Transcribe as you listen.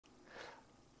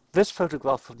This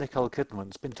photograph of Nicole Kidman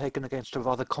has been taken against a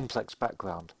rather complex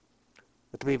background.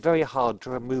 It will be very hard to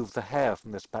remove the hair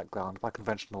from this background by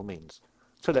conventional means,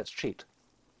 so let's cheat.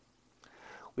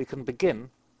 We can begin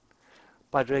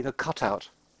by doing a cutout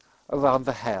around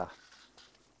the hair.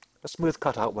 A smooth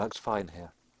cutout works fine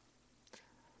here.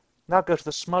 Now go to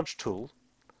the smudge tool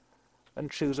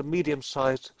and choose a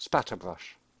medium-sized spatter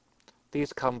brush.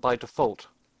 These come by default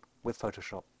with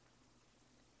Photoshop.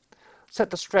 Set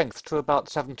the strength to about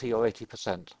 70 or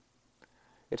 80%.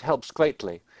 It helps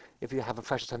greatly if you have a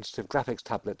pressure-sensitive graphics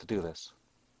tablet to do this.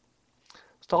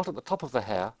 Start at the top of the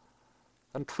hair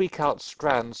and tweak out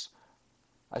strands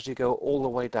as you go all the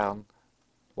way down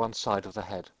one side of the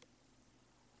head.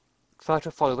 Try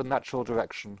to follow the natural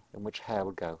direction in which hair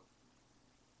would go.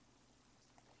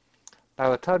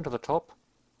 Now return to the top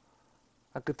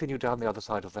and continue down the other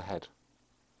side of the head.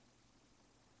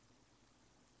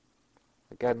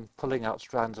 Again, pulling out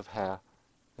strands of hair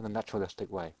in a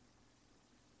naturalistic way.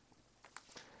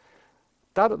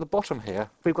 Down at the bottom here,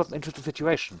 we've got an interesting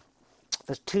situation.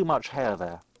 There's too much hair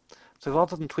there. So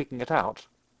rather than tweaking it out,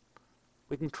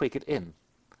 we can tweak it in,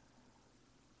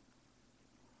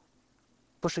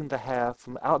 pushing the hair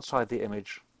from outside the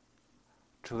image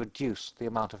to reduce the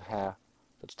amount of hair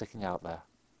that's sticking out there.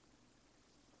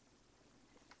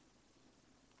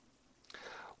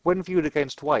 When viewed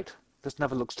against white, this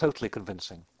never looks totally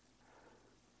convincing.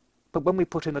 But when we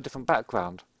put in a different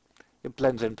background, it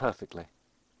blends in perfectly.